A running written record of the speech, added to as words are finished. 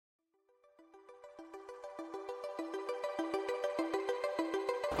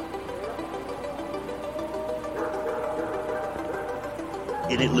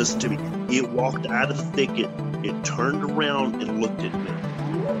It didn't listen to me. It walked out of the thicket. It turned around and looked at me.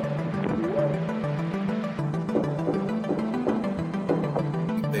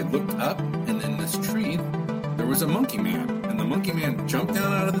 They looked up, and in this tree, there was a monkey man. And the monkey man jumped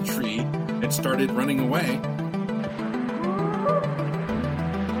down out of the tree and started running away.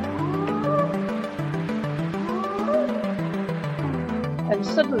 And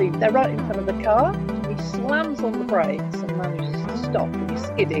suddenly they're right in front of the car. He slams on the brakes and manages to stop, and he's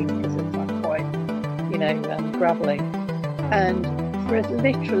skidding because it's like quite, gravelly. And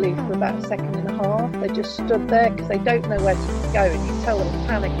literally for about a second and a half, they just stood there because they don't know where to go, and you tell them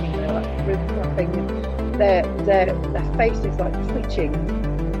panicking. They're like rib flapping, and their face is like twitching.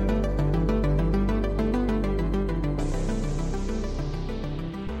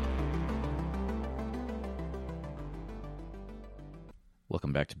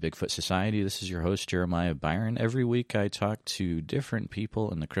 Welcome back to Bigfoot Society. This is your host, Jeremiah Byron. Every week I talk to different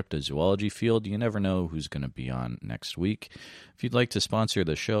people in the cryptozoology field. You never know who's going to be on next week. If you'd like to sponsor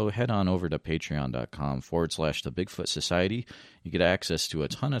the show, head on over to patreon.com/The Bigfoot Society. You get access to a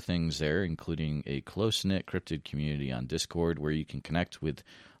ton of things there, including a close-knit cryptid community on Discord where you can connect with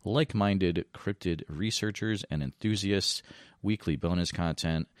like-minded cryptid researchers and enthusiasts, weekly bonus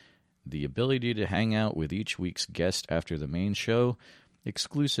content, the ability to hang out with each week's guest after the main show,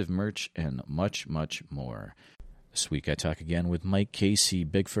 exclusive merch, and much, much more. This week I talk again with Mike Casey,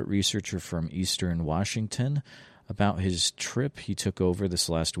 Bigfoot researcher from Eastern Washington, about his trip he took over this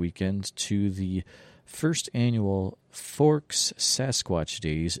last weekend to the first annual Forks Sasquatch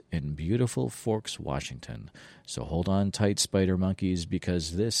Days in beautiful Forks, Washington. So hold on tight, spider monkeys,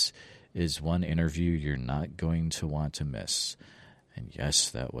 because this is one interview you're not going to want to miss. And yes,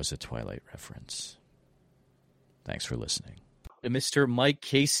 that was a Twilight reference. Thanks for listening. Mr. Mike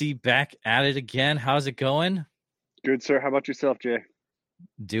Casey back at it again. How's it going? Good, sir. How about yourself, Jay?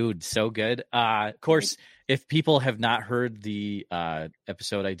 Dude, so good. Of course, if people have not heard the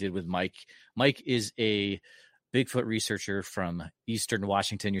episode I did with Mike, Mike is a Bigfoot researcher from Eastern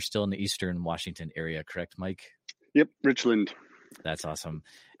Washington. You're still in the Eastern Washington area, correct, Mike? Yep, Richland. That's awesome.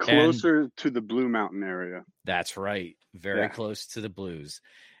 Closer to the Blue Mountain area. That's right. Very close to the Blues.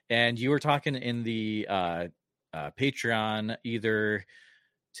 And you were talking in the Patreon either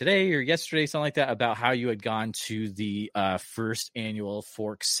today or yesterday, something like that, about how you had gone to the first annual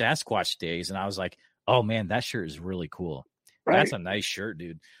Forks Sasquatch Days. And I was like, oh man, that shirt is really cool. Right. That's a nice shirt,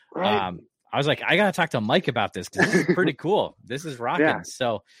 dude. Right. I was like, I got to talk to Mike about this because this is pretty cool. This is rocking. Yeah.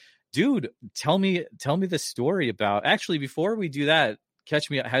 So, dude, tell me the story about, actually, before we do that, catch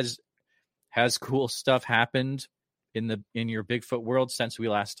me up. Has cool stuff happened in your Bigfoot world since we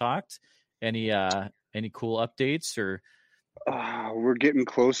last talked? Any cool updates or? We're getting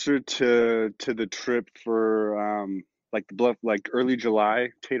closer to the trip for like the Bluff, like early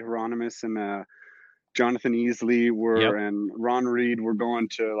July. Tate Hieronymus and Jonathan Easley and Ron Reed. We're going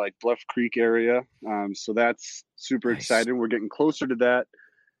to like Bluff Creek area. So that's super exciting. We're getting closer to that.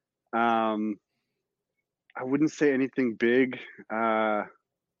 I wouldn't say anything big.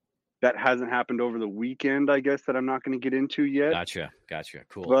 That hasn't happened over the weekend, I guess, that I'm not going to get into yet. Gotcha.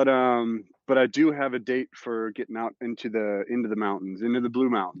 Cool. But I do have a date for getting out into the mountains, into the Blue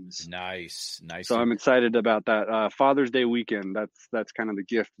Mountains. Nice. So I'm excited about that. Father's Day weekend. That's kind of the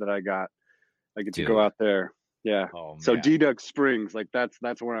gift that I got. I get to go out there. Yeah. Oh, so Deduck Springs, like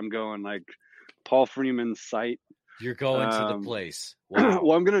that's where I'm going. Like Paul Freeman's site. You're going to the place. Wow.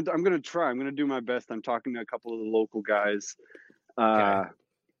 Well, I'm gonna try. I'm gonna do my best. I'm talking to a couple of the local guys. Okay.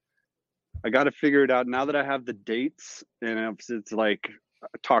 I got to figure it out now that I have the dates, and it's like I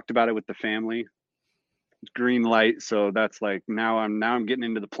talked about it with the family. It's green light, so that's like now I'm getting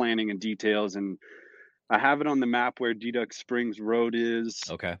into the planning and details, and I have it on the map where Deduck Springs Road is.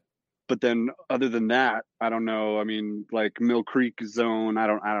 Okay. But then other than that, I don't know. I mean, like Mill Creek Zone, I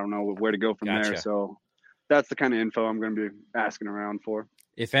don't know where to go from there. So that's the kind of info I'm going to be asking around for.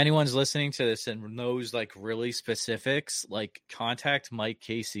 If anyone's listening to this and knows like really specifics, like contact Mike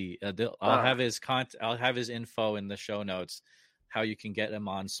Casey. I'll have his info in the show notes, how you can get him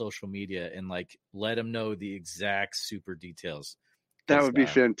on social media and like let him know the exact super details. That would be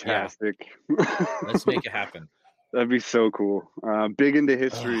fantastic. Yeah. Let's make it happen. That'd be so cool. Big into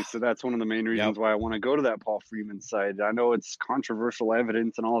history, so that's one of the main reasons why I want to go to that Paul Freeman site. I know it's controversial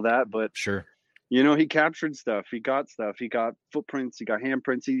evidence and all that, but sure. You know, he captured stuff. He got stuff. He got footprints. He got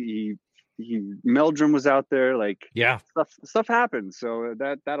handprints. He Meldrum was out there. Like, stuff happened. So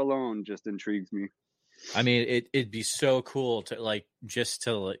that alone just intrigues me. I mean, it'd be so cool to like just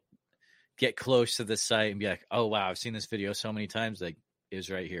to like get close to the site and be like, oh wow, I've seen this video so many times. Like, it was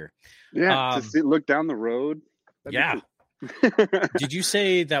right here. Yeah, to look down the road. Did you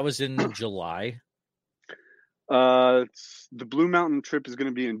say that was in July? The Blue Mountain trip is going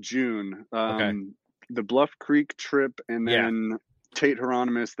to be in June. Okay. The Bluff Creek trip, and Yeah. then Tate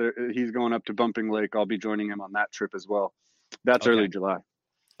Hieronymus, he's going up to Bumping Lake. I'll be joining him on that trip as well. That's Okay. early July.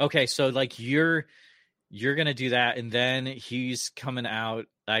 Okay, so like you're gonna do that, and then he's coming out.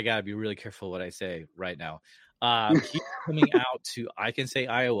 I gotta be really careful what I say right now. He's coming out to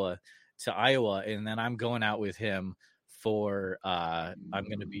Iowa, and then I'm going out with him for I'm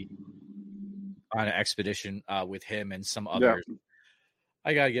gonna be on an expedition with him and some others. Yeah.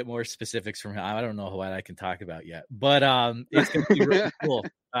 I gotta get more specifics from him. I don't know what I can talk about yet, but it's gonna be really cool.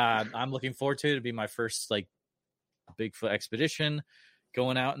 I'm looking forward to it. It'll be my first like Bigfoot expedition,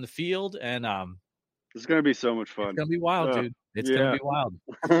 going out in the field, and it's gonna be so much fun. It's gonna be wild, dude. It's gonna be wild.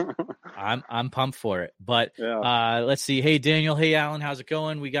 I'm pumped for it. But let's see. Hey Daniel, hey Alan, how's it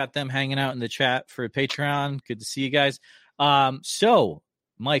going? We got them hanging out in the chat for Patreon. Good to see you guys. So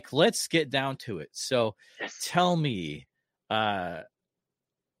Mike, let's get down to it. So tell me,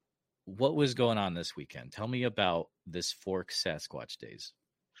 what was going on this weekend? Tell me about this Forks Sasquatch Days.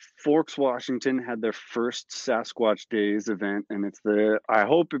 Forks, Washington had their first Sasquatch Days event, and I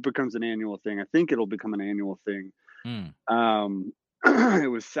hope it becomes an annual thing. I think it'll become an annual thing.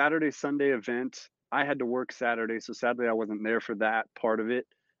 It was Saturday, Sunday event. I had to work Saturday, so sadly I wasn't there for that part of it.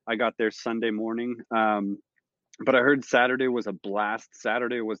 I got there Sunday morning. But I heard Saturday was a blast.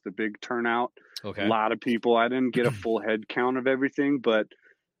 Saturday was the big turnout. Okay. A lot of people. I didn't get a full head count of everything, but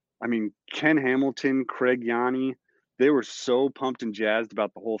I mean, Ken Hamilton, Craig Yanni, they were so pumped and jazzed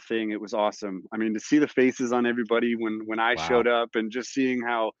about the whole thing. It was awesome. I mean, to see the faces on everybody when I showed up, and just seeing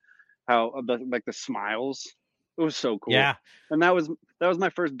how the smiles, it was so cool. Yeah. And that was my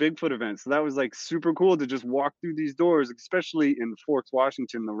first Bigfoot event. So that was like super cool to just walk through these doors, especially in Forks,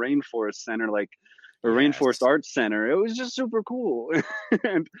 Washington, the Rainforest Center, Rainforest Arts Center. It was just super cool.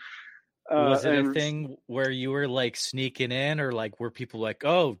 And was it a thing where you were like sneaking in, or like were people like,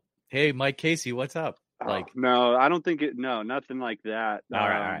 oh, hey, Mike Casey, what's up? Like, no, I don't think nothing like that. All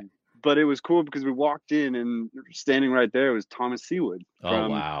right. But it was cool because we walked in, and standing right there was Thomas Seawood. Oh,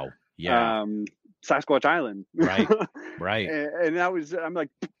 wow. Yeah. Sasquatch Island. Right. And that was, I'm like,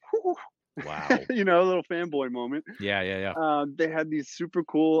 wow. A little fanboy moment. Yeah. They had these super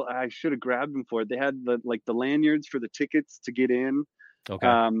cool, I should have grabbed them for it. They had the lanyards for the tickets to get in. Okay.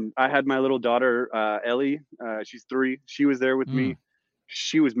 I had my little daughter, Ellie. She's 3. She was there with me.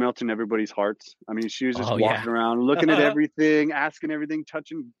 She was melting everybody's hearts. I mean, she was just walking around, looking at everything, asking everything,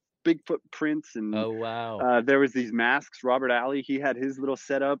 touching Bigfoot prints. And oh, wow. There was these masks. Robert Alley, he had his little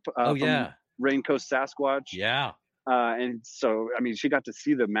setup from Rain Coast Sasquatch. Yeah. And so, I mean, she got to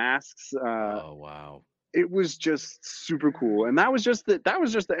see the masks. Oh, wow. It was just super cool. And that was just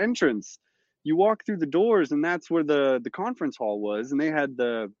the entrance. You walk through the doors, and that's where the conference hall was. And they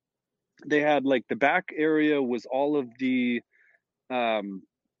had like the back area was all of the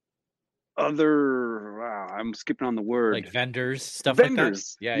other I'm skipping on the word, like vendors, stuff like that.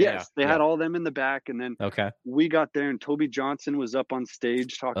 Yes, they had all them in the back. And then we got there, and Toby Johnson was up on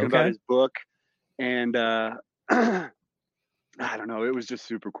stage talking about his book. And I don't know, it was just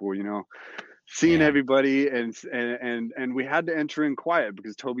super cool, seeing everybody. And we had to enter in quiet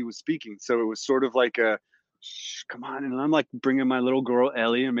because Toby was speaking, so it was sort of like a shh, come on. And I'm like bringing my little girl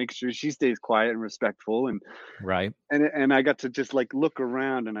Ellie and make sure she stays quiet and respectful. And and I got to just like look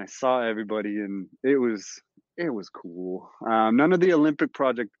around, and I saw everybody, and it was cool. None of the Olympic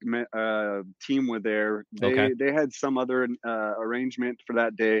Project team were there. They had some other arrangement for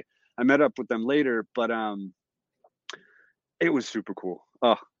that day. I met up with them later, but it was super cool.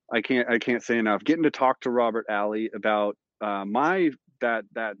 Oh, I can't say enough. Getting to talk to Robert Alley about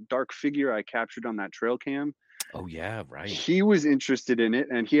that dark figure I captured on that trail cam. Oh yeah, right. He was interested in it,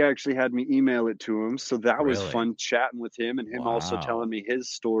 and he actually had me email it to him. So that was fun chatting with him, and him also telling me his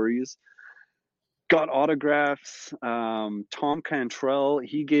stories. Got autographs. Tom Cantrell,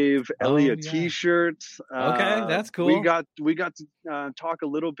 he gave Ellie a T-shirt. Okay, that's cool. We got to talk a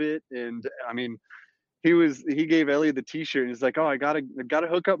little bit, and I mean, he gave Ellie the T-shirt, and he's like, "Oh, I gotta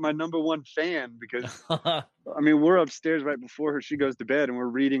hook up my number one fan," because I mean, we're upstairs right before she goes to bed, and we're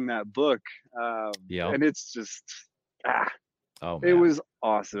reading that book. And it's just it was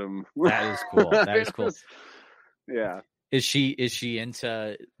awesome. That is cool. That is cool. Yeah. Is she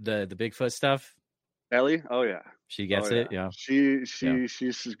into the Bigfoot stuff? Ellie? Oh yeah. She gets it. Yeah.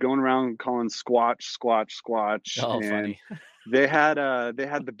 She's going around calling Squatch. Oh, and funny. They had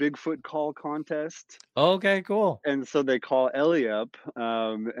the Bigfoot call contest. Okay, cool. And so they call Ellie up,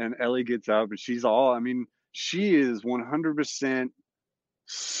 and Ellie gets up, and she's all, I mean, she is 100%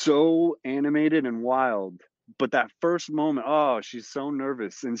 so animated and wild But that first moment, oh, she's so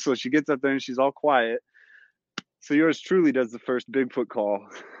nervous. And so she gets up there and she's all quiet. So yours truly does the first Bigfoot call.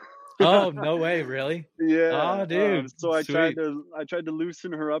 Oh, no way, really? Yeah. Oh, dude. So I tried sweet. to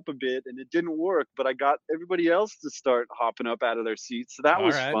loosen her up a bit, and it didn't work, but I got everybody else to start hopping up out of their seats. So that All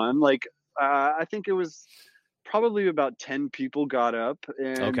was right. fun. Like I think it was probably about 10 people got up,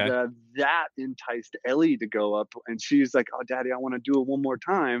 and Okay. that enticed Ellie to go up, and she's like, "Oh, Daddy, I want to do it one more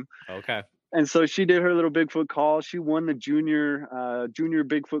time." Okay. And so she did her little Bigfoot call. She won the junior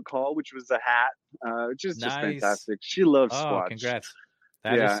Bigfoot call, which was a hat, which is just Nice. fantastic. She loves Oh, Squatch. congrats.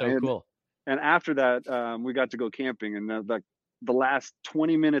 That is so cool. And after that, we got to go camping, and the last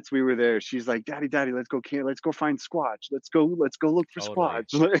 20 minutes we were there, she's like, Daddy, let's go camp. Let's go find Squatch. Let's go look for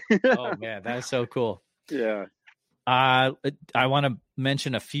Totally. Squatch. Oh, man, that is so cool. Yeah. I want to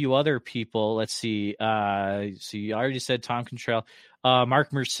mention a few other people. Let's see. So you already said Tom Cantrell.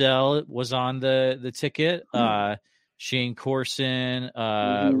 Mark Murcell was on the ticket. Shane Corson,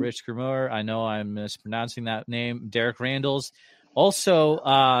 Rich Grimoire. I know I'm mispronouncing that name. Derek Randalls. Also,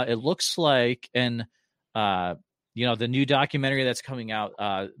 it looks like, and the new documentary that's coming out,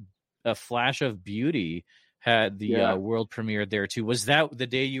 A Flash of Beauty, had the world premiere there too. Was that the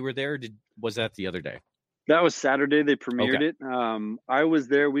day you were there? Or was that the other day? That was Saturday. They premiered it. I was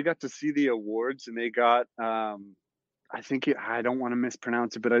there. We got to see the awards, and they got, I don't want to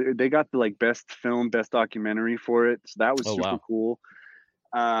mispronounce it, but they got the best film, best documentary for it. So that was super cool.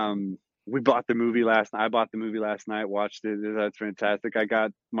 We bought the movie last night. I bought the movie last night, watched it. That's fantastic. I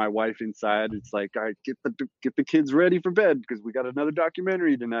got my wife inside. It's like, all right, get the kids ready for bed because we got another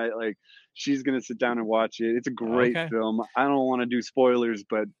documentary tonight. Like, she's going to sit down and watch it. It's a great film. I don't want to do spoilers,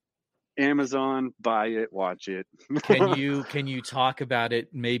 but Amazon, buy it, watch it. Can you talk about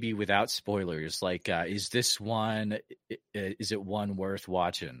it maybe without spoilers? Like, is it one worth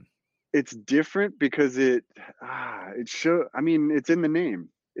watching? It's different because it's in the name.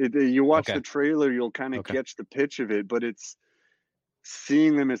 You watch the trailer, you'll kind of catch the pitch of it, but it's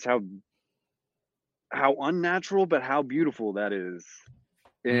seeing them as how unnatural, but how beautiful that is.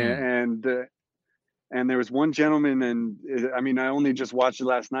 And there was one gentleman, and I only just watched it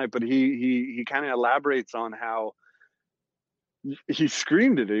last night, but he kind of elaborates on how he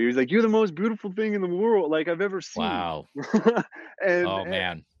screamed at it. He was like, "You're the most beautiful thing in the world, like I've ever seen." Wow.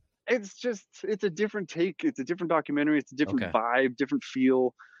 Man. It's a different take. It's a different documentary. It's a different vibe, different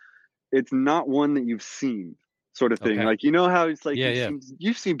feel. It's not one that you've seen, sort of thing. Like, how it's like,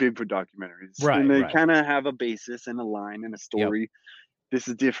 you've seen Bigfoot documentaries, right? And they kind of have a basis and a line and a story. Yep. This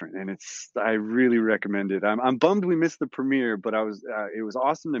is different, and I really recommend it. I'm bummed we missed the premiere, but it was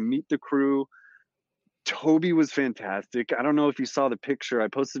awesome to meet the crew. Toby was fantastic. I don't know if you saw the picture. I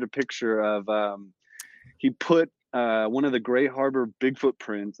posted a picture of he put one of the Gray Harbor Bigfoot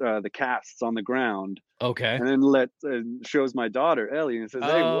prints, the casts on the ground. Okay. And then shows my daughter Ellie and says,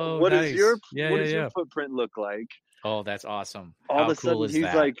 "Hey, what does your footprint look like?" Oh, that's awesome. All of a sudden,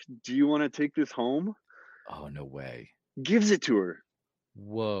 he's like, "Do you want to take this home?" Oh, no way. Gives it to her.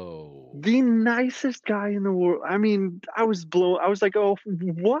 Whoa. The nicest guy in the world. I was blown. I was like, "Oh,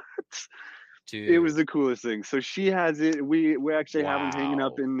 what?" Dude. It was the coolest thing. So she has it. We actually have them hanging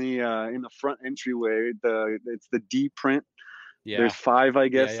up in the front entryway. It's the D print. Yeah. There's 5, I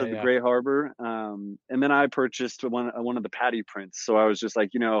guess, of the Gray Harbor. And then I purchased one of the Patty prints. So I was just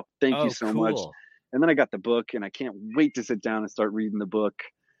like, thank you so much. And then I got the book, and I can't wait to sit down and start reading the book.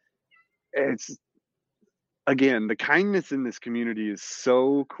 It's, again, the kindness in this community is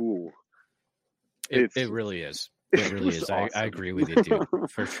so cool. It really is. It really is. Awesome. I agree with you, dude,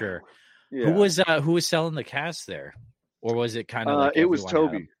 for sure. Yeah. Who was selling the cast there, or was it kind of like it was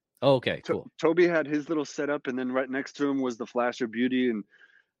Toby? Oh, okay, cool. Toby had his little setup, and then right next to him was the Flash of Beauty. And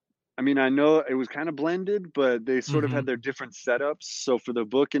I know it was kind of blended, but they sort of had their different setups. So for the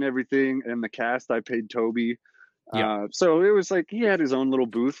book and everything and the cast, I paid Toby. Yeah. So it was like he had his own little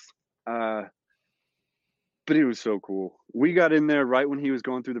booth, but it was so cool. We got in there right when he was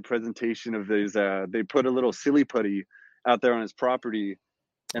going through the presentation of these. They put a little silly putty out there on his property.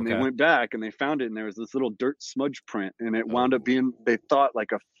 And they went back and they found it, and there was this little dirt smudge print, and it wound up being, they thought,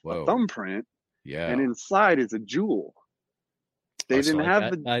 like a thumbprint. Yeah. And inside is a jewel. They didn't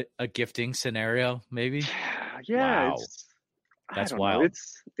have a gifting scenario, maybe. Yeah. Wow. That's wild.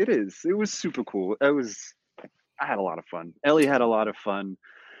 It is. It was super cool. I had a lot of fun. Ellie had a lot of fun.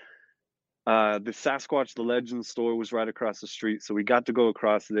 The Sasquatch the Legend store was right across the street, so we got to go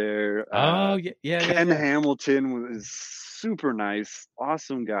across there. Ken Hamilton was super nice,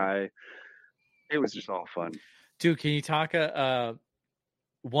 awesome guy. It was just all fun. Dude, can you talk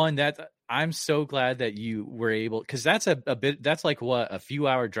one that I'm so glad that you were able, because that's a bit, that's like what, a few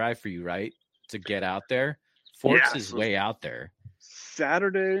hour drive for you, right, to get out there? Forks Yeah, is so way out there.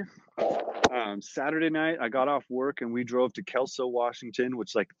 Saturday night, I got off work and we drove to Kelso, Washington,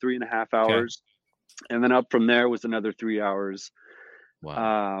 which is like 3.5 hours. And then up from there was another 3 hours.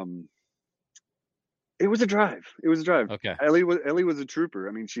 Wow. It was a drive. Okay. Ellie was a trooper.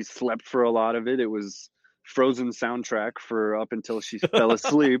 I mean, she slept for a lot of it. It was Frozen soundtrack for up until she fell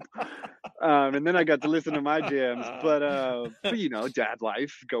asleep. And then I got to listen to my jams. But you know, dad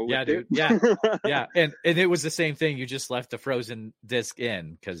life, go with dude. it. Yeah. And it was the same thing. You just left the Frozen disc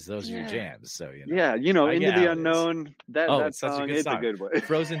in because those are your jams. So, you know. Yeah, you know, I Into get the how it is. Unknown. That it's such a song, good it's song. a good one.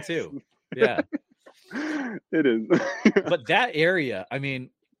 Frozen 2. Yeah. It is. But that area, I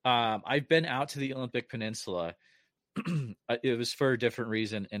mean, I've been out to the Olympic Peninsula. It was for a different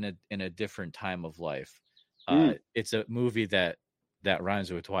reason in a different time of life. It's a movie that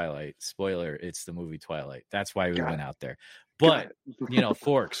rhymes with Twilight. Spoiler, it's the movie Twilight. That's why we went out there. But you know,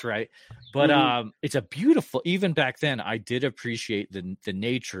 Forks, right? But it's a beautiful, even back then I did appreciate the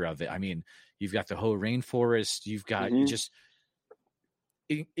nature of it. I mean, you've got the whole rainforest, you've got just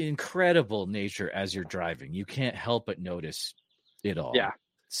incredible nature as you're driving. You can't help but notice it all. Yeah.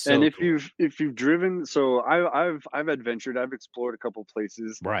 So and if cool. you've driven, so I've adventured, I've explored a couple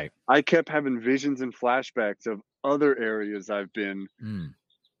places. Right. I kept having visions and flashbacks of other areas I've been,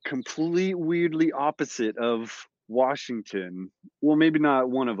 complete weirdly opposite of Washington. Well, maybe not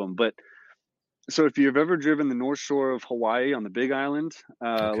one of them, but so if you've ever driven the North Shore of Hawaii on the Big Island,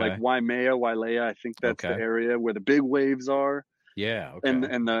 like Wailea, I think that's the area where the big waves are. Yeah. Okay.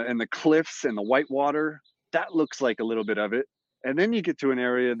 And the cliffs and the white water, that looks like a little bit of it. And then you get to an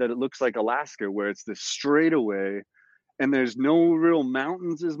area that it looks like Alaska, where it's this straightaway and there's no real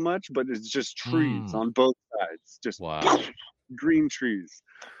mountains as much, but it's just trees on both sides, just green trees.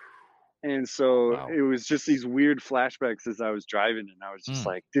 And so it was just these weird flashbacks as I was driving, and I was just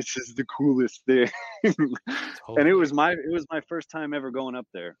like, this is the coolest thing. And it was my first time ever going up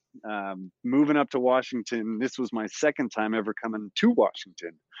there. Moving up to Washington, this was my second time ever coming to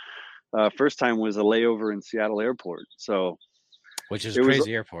Washington. First time was a layover in Seattle Airport. So, which is a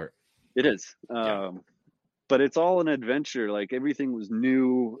crazy airport. It is. But it's all an adventure. Like, everything was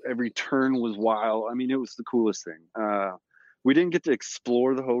new. Every turn was wild. I mean, it was the coolest thing. We didn't get to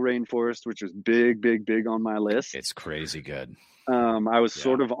explore the whole rainforest, which was big on my list. It's crazy good. I was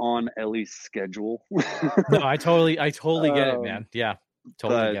sort of on Ellie's schedule. No, I totally get it, man. Yeah,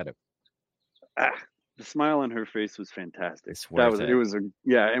 totally get it. The smile on her face was fantastic. It's worth it. It was and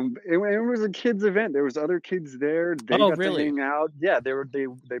it was a kids event. There was other kids there. They got to hang out. Yeah, they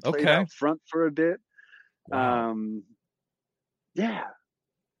played out front for a bit. Wow. Yeah,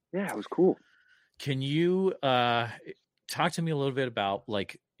 it was cool. Can you talk to me a little bit about,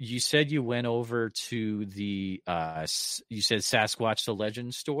 like, you said you went over to the you said Sasquatch the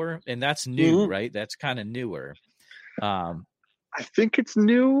Legend store, and that's new, right? That's kind of newer. I think it's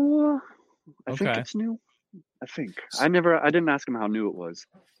new. I think it's new. I think I didn't ask him how new it was.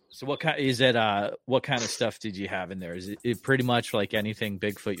 So what kind is it? What kind of stuff did you have in there? Is it pretty much like anything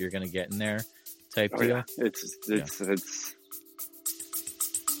Bigfoot you're going to get in there type deal? Yeah. It's.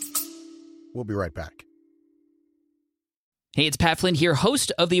 We'll be right back. Hey, it's Pat Flynn here,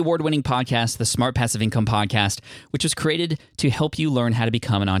 host of the award-winning podcast, the Smart Passive Income Podcast, which was created to help you learn how to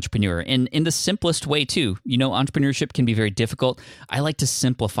become an entrepreneur. And in the simplest way, too. You know, entrepreneurship can be very difficult. I like to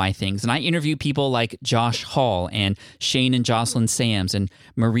simplify things. And I interview people like Josh Hall and Shane and Jocelyn Sams and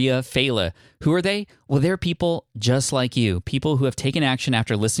Maria Fela. Who are they? Well, they're people just like you, people who have taken action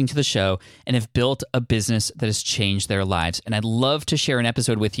after listening to the show and have built a business that has changed their lives. And I'd love to share an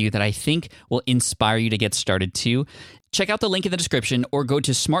episode with you that I think will inspire you to get started, too. Check out the link in the description or go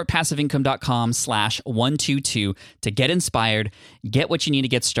to smartpassiveincome.com/122 to get inspired, get what you need to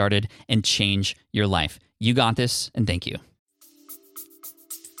get started, and change your life. You got this, and thank you.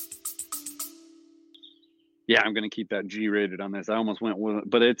 Yeah, I'm going to keep that G-rated on this. I almost went with it,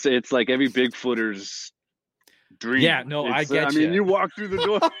 but it's like every Bigfooter's dream. Yeah, no, I get you. I mean, you walk through the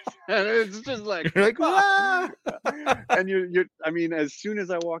door and it's just like, and you're, I mean, as soon as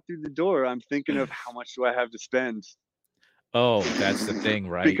I walk through the door, I'm thinking of how much do I have to spend. Oh, that's the thing,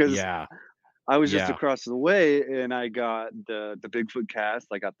 right? Because I was just across the way and I got the Bigfoot cast.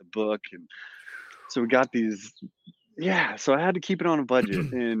 I got the book. And so we got these. Yeah. So I had to keep it on a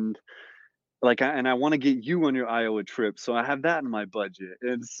budget and I want to get you on your Iowa trip. So I have that in my budget.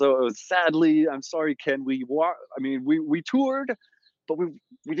 And so it was, sadly, I'm sorry, Ken, we toured, but we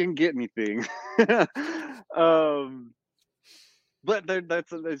didn't get anything. But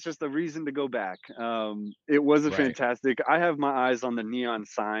it's just a reason to go back. It was a fantastic. I have my eyes on the neon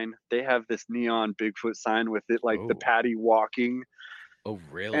sign. They have this neon Bigfoot sign with it, like the Patty walking. Oh,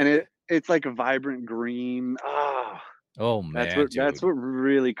 really? And It's like a vibrant green. Oh man, that's what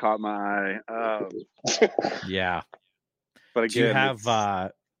really caught my eye. Yeah. But again,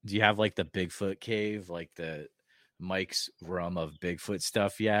 do you have like the Bigfoot cave, like the Mike's Rum of Bigfoot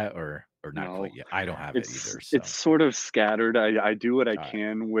stuff yet, or not No. quite yet? I don't have it either. So. It's sort of scattered. I do what I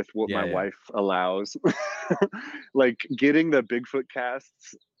can with what Yeah, my yeah. wife allows. Like getting the Bigfoot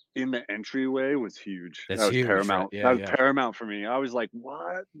casts in the entryway was huge. That's That was huge, paramount. right? Yeah, That was yeah. paramount for me. I was like,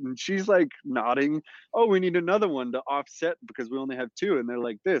 what? And she's like nodding. Oh, we need another one to offset because we only have two, and they're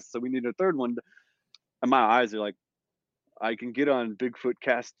like this, so we need a third one. And my eyes are like, I can get on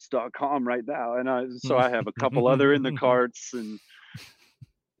bigfootcasts.com right now. And so I have a couple other in the carts, and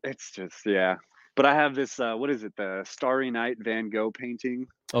it's just, yeah. But I have this, what is it? The Starry Night Van Gogh painting,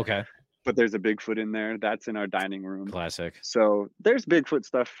 Okay. but there's a Bigfoot in there. That's in our dining room. Classic. So there's Bigfoot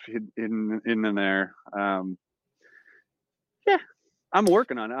stuff in there. Yeah, I'm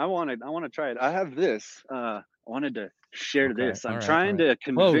working on it. I want to try it. I have this. I wanted to share Okay, this. I'm all right, trying to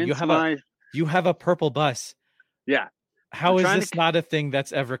Whoa, convince you have a purple bus. yeah. How I'm is trying this to- not a thing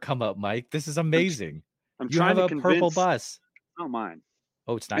that's ever come up, Mike? This is amazing. I'm You trying have to a purple convince. bus. Not mine.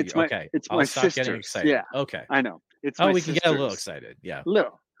 Oh, it's not It's you. my- Okay. it's I'll my stop getting sister's. excited. Yeah. Okay. I know. It's Oh, my we can get a little sister's. excited. Yeah.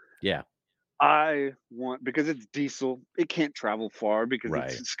 Little. Yeah. I want, because it's diesel, it can't travel far because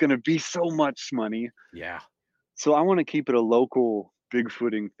Right. it's going to be so much money. Yeah. So I want to keep it a local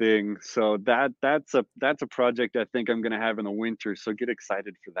Bigfooting thing. So that's a project I think I'm going to have in the winter. So get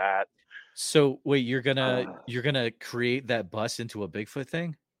excited for that. So wait, you're gonna create that bus into a Bigfoot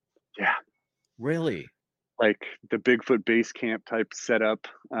thing? Yeah. Really? Like the Bigfoot base camp type setup.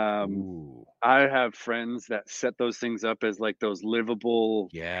 Ooh. I have friends that set those things up as like those livable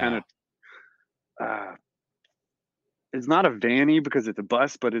kind of. It's not a vanny because it's a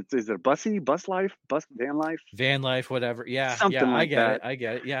bus, but is it a bus van life? Van life, whatever. Yeah. Something yeah, like that. I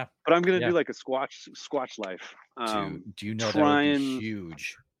get it. Yeah. But I'm gonna Yeah. do like a squatch life. Dude, do you know that try would be and-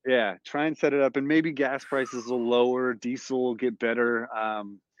 huge? Yeah, try and set it up, and maybe gas prices will lower, diesel will get better.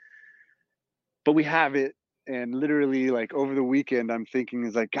 But we have it, and literally like over the weekend, I'm thinking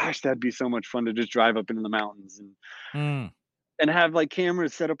is like, gosh, that'd be so much fun to just drive up into the mountains and have like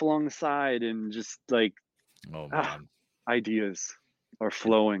cameras set up along the side and just like Oh man. ideas are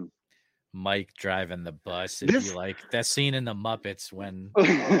flowing. Mike driving the bus. It'd This- be like that scene in the Muppets when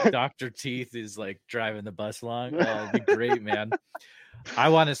Dr. Teeth is like driving the bus along. Oh, it'd be great, man. I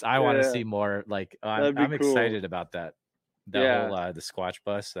want to Yeah. see more. Like That'd I'm be cool. excited about that. That Yeah. whole the Squatch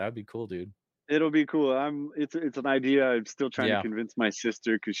bus. That would be cool, dude. It'll be cool. It's an idea. I'm still trying Yeah. to convince my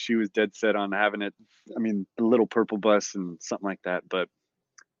sister because she was dead set on having it. I mean, the little purple bus and something like that. But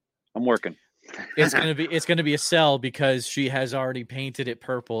I'm working. It's gonna be a sell because she has already painted it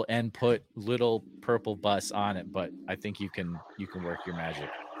purple and put little purple bus on it. But I think you can work your magic.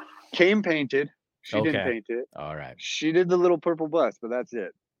 Came painted. She didn't Okay. paint it. All right, She did the little purple bus, but that's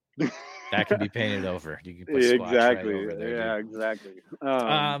it. that can be painted over. You can put Yeah, Squatch exactly. right over there. Yeah, Dude. exactly.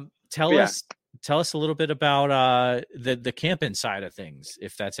 Tell yeah. us a little bit about the camping side of things,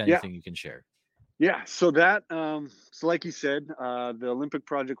 if that's anything you can share. Yeah, so that so like you said, the Olympic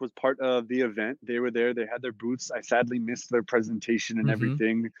project was part of the event. They were there, they had their booths. I sadly missed their presentation and Mhm.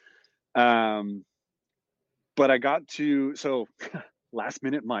 everything. But I got to, so last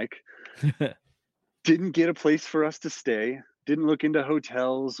minute Mike didn't get a place for us to stay, didn't look into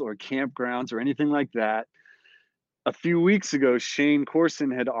hotels or campgrounds or anything like that. A few weeks ago, Shane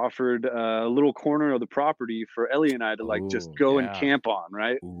Corson had offered a little corner of the property for Ellie and I to like just Ooh, go and yeah. camp on,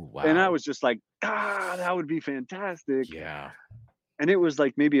 right? Ooh, wow. And I was just like, that would be fantastic. yeah. And it was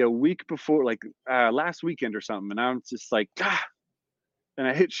like maybe a week before, like last weekend or something. And I was just like, and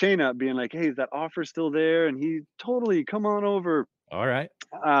I hit Shane up being like, hey, is that offer still there? And he totally come on over. All right.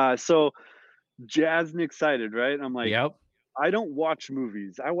 So jazzed and excited, right? I'm like, Yep. I don't watch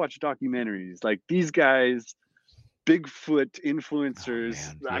movies. I watch documentaries. Like these guys, Bigfoot influencers.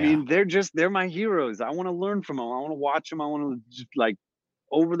 man, I yeah. mean, they're my heroes. I want to learn from them. I want to watch them. I want to just like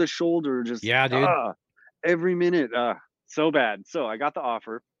over the shoulder, just Yeah, dude. every minute. So bad. So I got the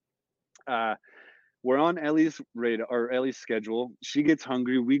offer. We're on Ellie's radar or Ellie's schedule. She gets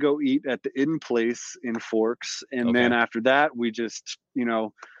hungry. We go eat at the Inn Place in Forks, and then Okay. after that, we just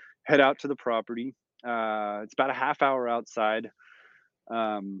head out to the property. It's about a half hour outside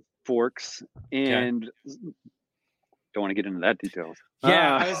Forks, and don't want to get into that details.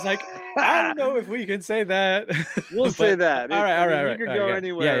 Yeah, I was like, I don't know if we can say that. We'll But- say that. All right, all right, You right. could all go right,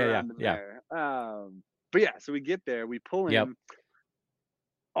 anywhere yeah, around in yeah. there. But yeah, so we get there, we pull in. Yep.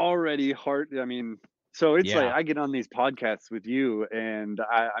 Already hard. I mean, so it's like Yeah. I get on these podcasts with you, and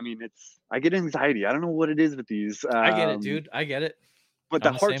I mean, I get anxiety. I don't know what it is with these. I get it, dude. I get it. But the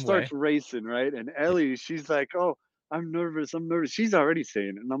I'm the heart same starts racing, right? And Ellie, she's like, "Oh, I'm nervous. I'm nervous." She's already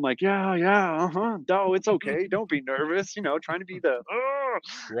saying it, and I'm like, "Yeah, yeah, no, it's okay. Don't be nervous. You know, trying to be the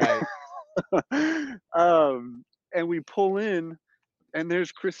Right. And we pull in, and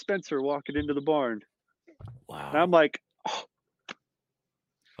there's Chris Spencer walking into the barn, and I'm Wow. like,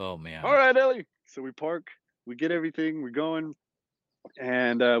 Oh man. "All right, Ellie." So we park, we get everything, we're going,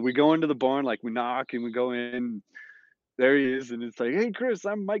 and we go into the barn. Like we knock and we go in. There he is, and it's like, "Hey, Chris,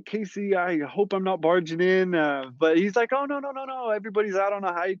 I'm Mike Casey. I hope I'm not barging in." But he's like, "Oh, no, no, no, no. Everybody's out on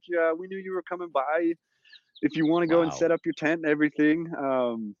a hike. We knew you were coming by. If you want to go and Wow. set up your tent and everything."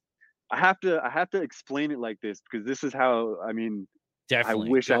 I have to explain it like this because this is how. I mean, Definitely.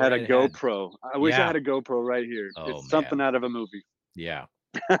 I wish Go I had a right ahead. GoPro. I wish I Yeah. had a GoPro right here. Oh, It's something man. out of a movie, Yeah.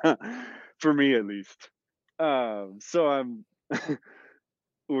 for me at least. So I'm.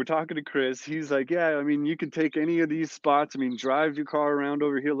 We're talking to Chris. He's like, "Yeah, I mean, you can take any of these spots. I mean, drive your car around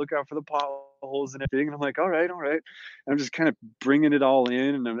over here, look out for the potholes and everything." And I'm like, all right, all right. And I'm just kind of bringing it all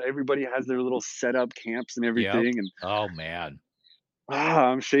in, and then everybody has their little setup camps and Yep. everything. And Oh man.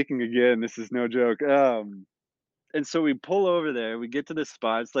 I'm shaking again. This is no joke. And so we pull over there. We get to this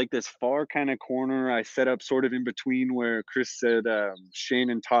spot. It's like this far kind of corner. I set up sort of in between where Chris said Shane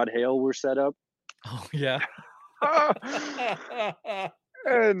and Todd Hale were set up. Oh yeah.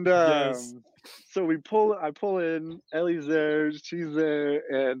 And Yes. so I pull in, Ellie's there, she's there,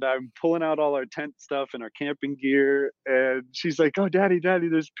 and I'm pulling out all our tent stuff and our camping gear, and she's like, "Oh, daddy,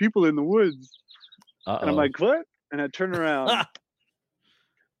 there's people in the woods." And I'm Uh-oh. like, "What?" And I turn around.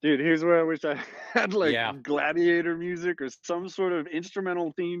 Dude, here's where I wish I had like Yeah. gladiator music or some sort of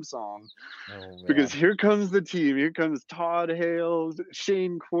instrumental theme song. Oh Because man. here comes the team. Here comes Todd Hale,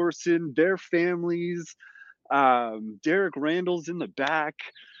 Shane Corson, their families. Derek Randall's in the back.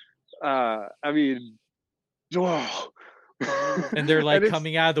 I mean, oh. And they're like And it's,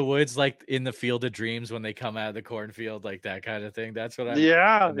 coming out of the woods, like in the Field of Dreams when they come out of the cornfield, like that kind of thing. That's what I'm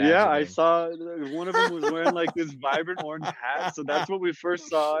yeah, I imagining. saw one of them was wearing like this vibrant orange hat, so that's what we first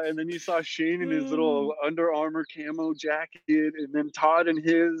saw. And then you saw Shane in his little Under Armour camo jacket, and then Todd in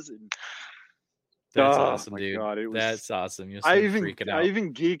his. And That's oh awesome, my dude. God, it was. That's awesome. You're I so even freaking I out.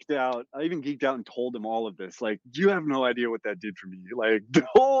 even geeked out. I even geeked out and told him all of this. Like, you have no idea what that did for me. Like, the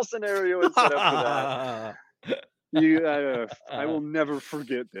whole scenario is set up for that. I will never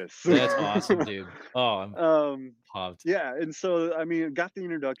forget this. That's awesome, dude. Oh, I'm pumped. Yeah, and so I mean, got the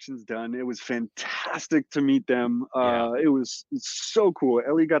introductions done. It was fantastic to meet them. Yeah. It was so cool.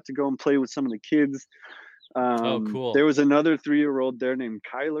 Ellie got to go and play with some of the kids. Oh, cool. There was another 3-year-old there named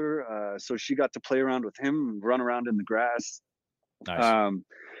Kyler, so she got to play around with him and run around in the grass. Nice.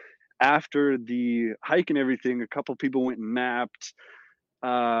 After the hike and everything, a couple people went and napped.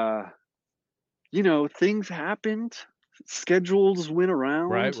 You know, things happened. Schedules went around.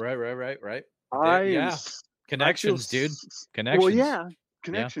 Right. I Connections, dude. Well, Connections. yeah,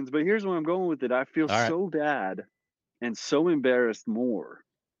 connections. But here's where I'm going with it. I feel All right. so bad and so embarrassed more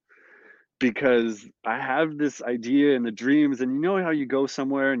because I have this idea and the dreams, and you know how you go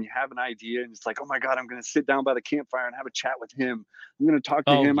somewhere and you have an idea and it's like, oh my God, I'm going to sit down by the campfire and have a chat with him. I'm going to talk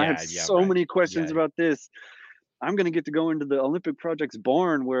to him. I have so many questions about this. I'm going to get to go into the Olympic Project's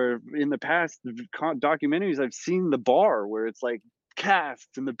barn where in the past documentaries, I've seen the bar where it's like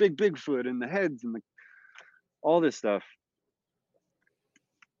casts and the big Bigfoot and the heads and all this stuff.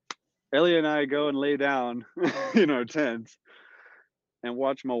 Ellie and I go and lay down in our tents and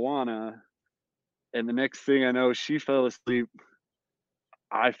watch Moana. And the next thing I know, she fell asleep.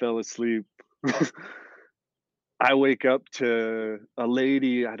 I fell asleep. I wake up to a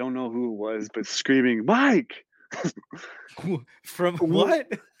lady, I don't know who it was, but screaming, "Mike!" From what?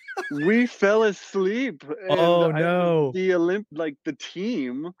 We fell asleep. And Oh no. The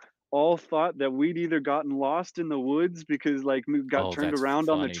team all thought that we'd either gotten lost in the woods because like we got turned that's around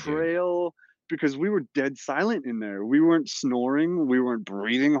on the funny, dude. trail because we were dead silent in there. We weren't snoring, we weren't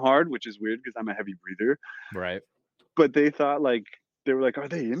breathing hard, which is weird because I'm a heavy breather. Right. But they thought they were like, are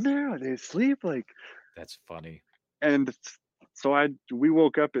they in there? Are they asleep? Like, that's funny. And so we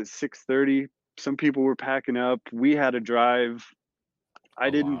woke up at 6:30. Some people were packing up. We had a drive. I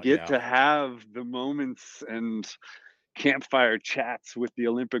didn't get to have the moments and campfire chats with the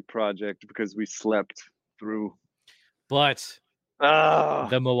Olympic Project because we slept through. But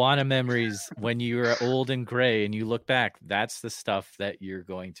the Moana memories, when you're old and gray and you look back, that's the stuff that you're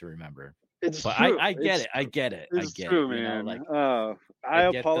going to remember. It's but true. I get it. I get it. It's true, man. I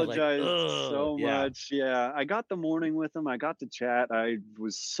apologize so much. Yeah, I got the morning with him. I got to chat. I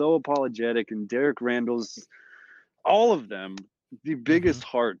was so apologetic, and Derek Randall's, all of them, the biggest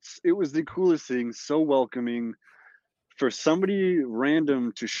hearts. It was the coolest thing. So welcoming, for somebody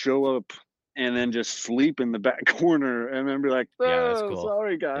random to show up and then just sleep in the back corner and then be like, oh, Yeah, that's cool.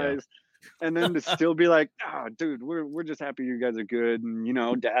 sorry guys. And then to still be like, oh, dude, we're just happy you guys are good. And, you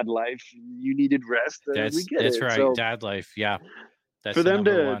know, dad life, you needed rest. We get That's it. right. So Dad life. Yeah. That's for the them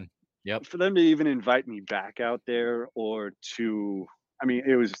number to, one. Yep. for them to even invite me back out there or to, I mean,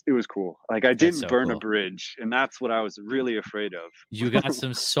 it was cool. Like I didn't so burn a cool. bridge, and that's what I was really afraid of. You got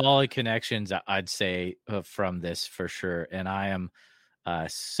some solid connections, I'd say, from this for sure. And I am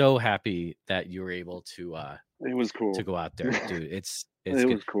so happy that you were able to It was cool to go out there, dude. It's It good.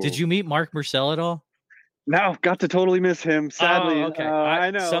 was cool. Did you meet Mark Marcel at all? No, got to totally miss him. Sadly, Oh, okay.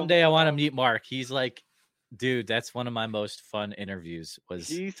 I know. Someday I want to meet Mark. He's like, dude, that's one of my most fun interviews. Was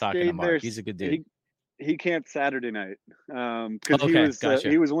He talking to stayed Mark. there. He's a good dude. He camped Saturday night because Okay, gotcha.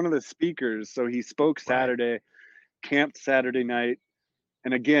 he was one of the speakers. So he spoke Saturday, camped Saturday night,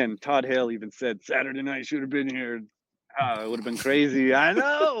 and again, Todd Hale even said Saturday night should have been here. Oh, it would have been crazy. I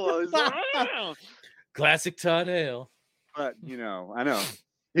know. I was like, "Oh." Classic Todd Hale. But you know, I know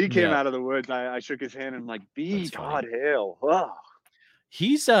he came Yeah. out of the woods. I shook his hand and I'm like, "Be That's Todd funny. Hale." Oh,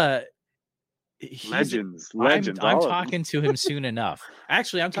 He's legends. I'm all of them. talking to him soon enough.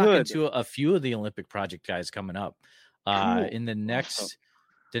 Actually, I'm talking Good. to a few of the Olympic Project guys coming up. Cool. In the Awesome.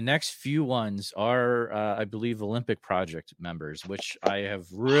 next few ones are, I believe, Olympic Project members, which I have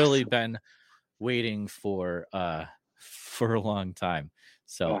really been waiting for a long time.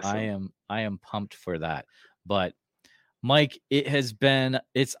 So Awesome. I am pumped for that. But Mike,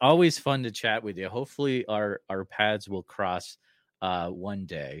 it's always fun to chat with you. Hopefully our paths will cross one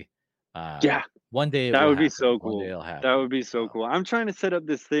day. Yeah. One day it That will would be happen. so One cool. day it'll happen. That would be so cool. I'm trying to set up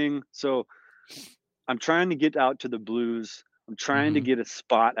this thing. So I'm trying to get out to the Blues. I'm trying to Mhm. get a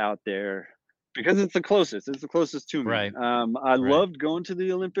spot out there because it's the closest. It's the closest to me. Right. I Right. loved going to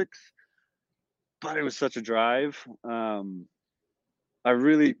the Olympics, but it was such a drive. I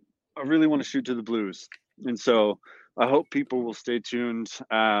really want to shoot to the Blues. And so I hope people will stay tuned.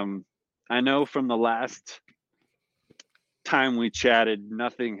 I know from the last time we chatted,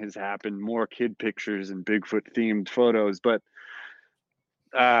 nothing has happened. More kid pictures and Bigfoot themed photos, but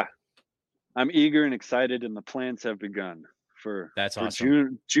I'm eager and excited, and the plans have begun for That's for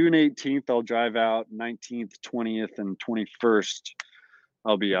awesome. June 18th. I'll drive out. 19th, 20th, and 21st.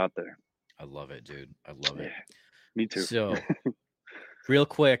 I'll be out there. I love it, dude. I love it. Me too. So, real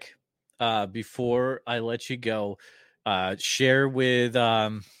quick, before I let you go, share with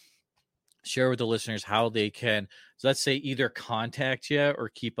the listeners how they can, so let's say, either contact you or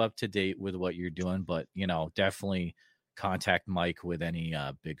keep up to date with what you're doing. But definitely contact Mike with any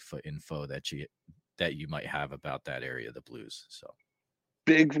Bigfoot info that you might have about that area of the Blues. So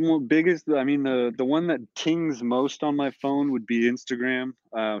biggest. I mean, the one that tings most on my phone would be Instagram,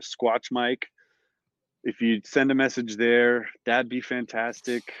 Squatch Mike. If you send a message there, that'd be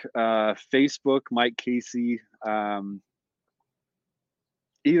fantastic. Facebook, Mike Casey.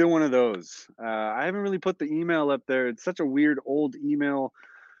 Either one of those. I haven't really put the email up there. It's such a weird old email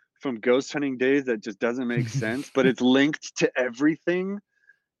from ghost hunting days that just doesn't make sense, but it's linked to everything.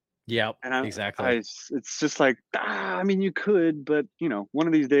 yeah, And exactly. it's just like, I mean, you could, but one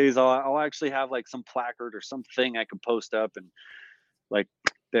of these days I'll actually have like some placard or something I can post up and like,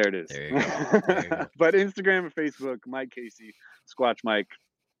 there it is. There you go. There you go. But Instagram and Facebook, Mike Casey, Squatch Mike.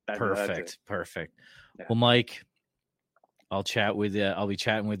 That's it. Perfect. Yeah. Well, Mike, I'll chat with you. I'll be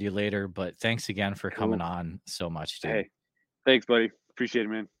chatting with you later, but thanks again for coming on so much, dude. Hey, thanks, buddy. Appreciate it,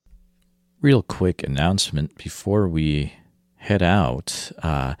 man. Real quick announcement before we head out.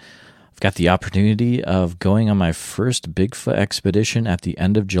 I've got the opportunity of going on my first Bigfoot expedition at the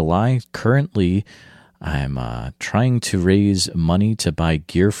end of July. Currently, I'm trying to raise money to buy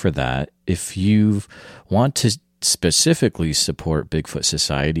gear for that. If you want to specifically support Bigfoot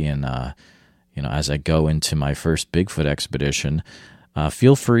Society and as I go into my first Bigfoot expedition,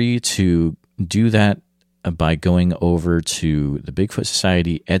 feel free to do that by going over to the Bigfoot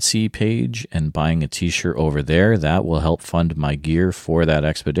Society Etsy page and buying a t-shirt over there. That will help fund my gear for that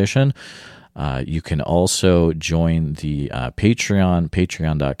expedition. You can also join the Patreon,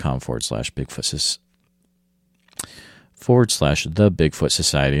 patreon.com/Bigfoot/the Bigfoot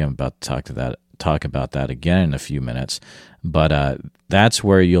Society. I'm about to talk about that again in a few minutes. But that's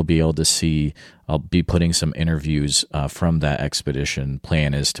where you'll be able to see, I'll be putting some interviews from that expedition.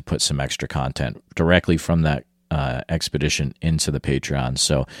 Plan is to put some extra content directly from that expedition into the Patreon.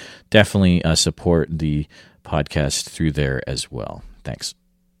 So definitely support the podcast through there as well. Thanks.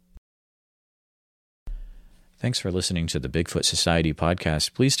 Thanks for listening to the Bigfoot Society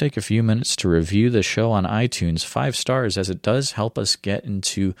podcast. Please take a few minutes to review the show on iTunes, 5 stars, as it does help us get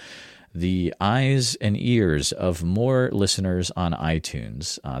into the eyes and ears of more listeners on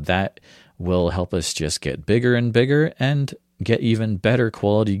iTunes. That will help us just get bigger and bigger and get even better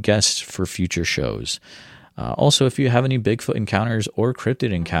quality guests for future shows. Also, if you have any Bigfoot encounters or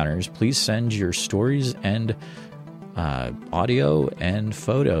cryptid encounters, please send your stories and audio and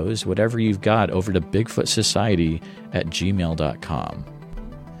photos, whatever you've got, over to BigfootSociety@gmail.com.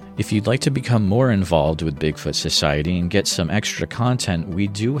 If you'd like to become more involved with Bigfoot Society and get some extra content, we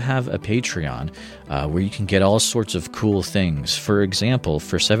do have a Patreon where you can get all sorts of cool things. For example,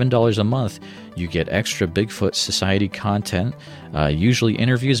 for $7 a month, you get extra Bigfoot Society content, usually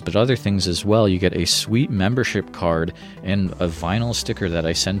interviews, but other things as well. You get a sweet membership card and a vinyl sticker that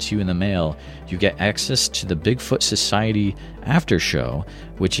I send to you in the mail. You get access to the Bigfoot Society after show,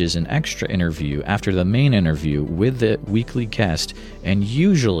 which is an extra interview after the main interview with the weekly guest, and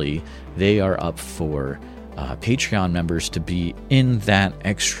usually they are up for Patreon members to be in that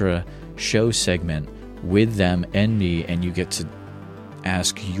extra show segment with them and me, and you get to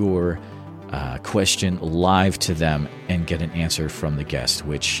ask your question live to them and get an answer from the guest,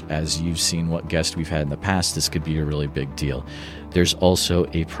 which, as you've seen what guest we've had in the past, this could be a really big deal. There's also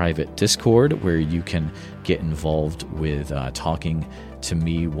a private Discord where you can get involved with talking to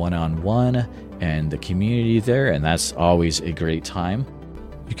me one-on-one and the community there, and that's always a great time.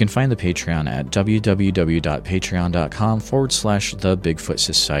 You can find the Patreon at www.patreon.com/The Bigfoot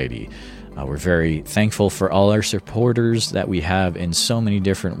Society. We're very thankful for all our supporters that we have in so many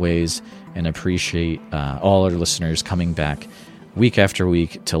different ways, and appreciate all our listeners coming back week after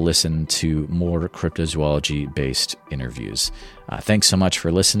week to listen to more cryptozoology-based interviews. Thanks so much for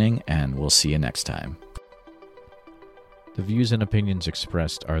listening, and we'll see you next time. The views and opinions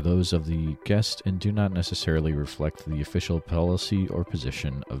expressed are those of the guest and do not necessarily reflect the official policy or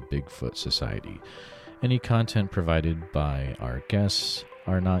position of Bigfoot Society. Any content provided by our guests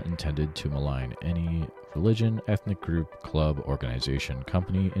are not intended to malign any religion, ethnic group, club, organization,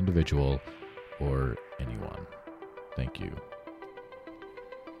 company, individual, or anyone. Thank you.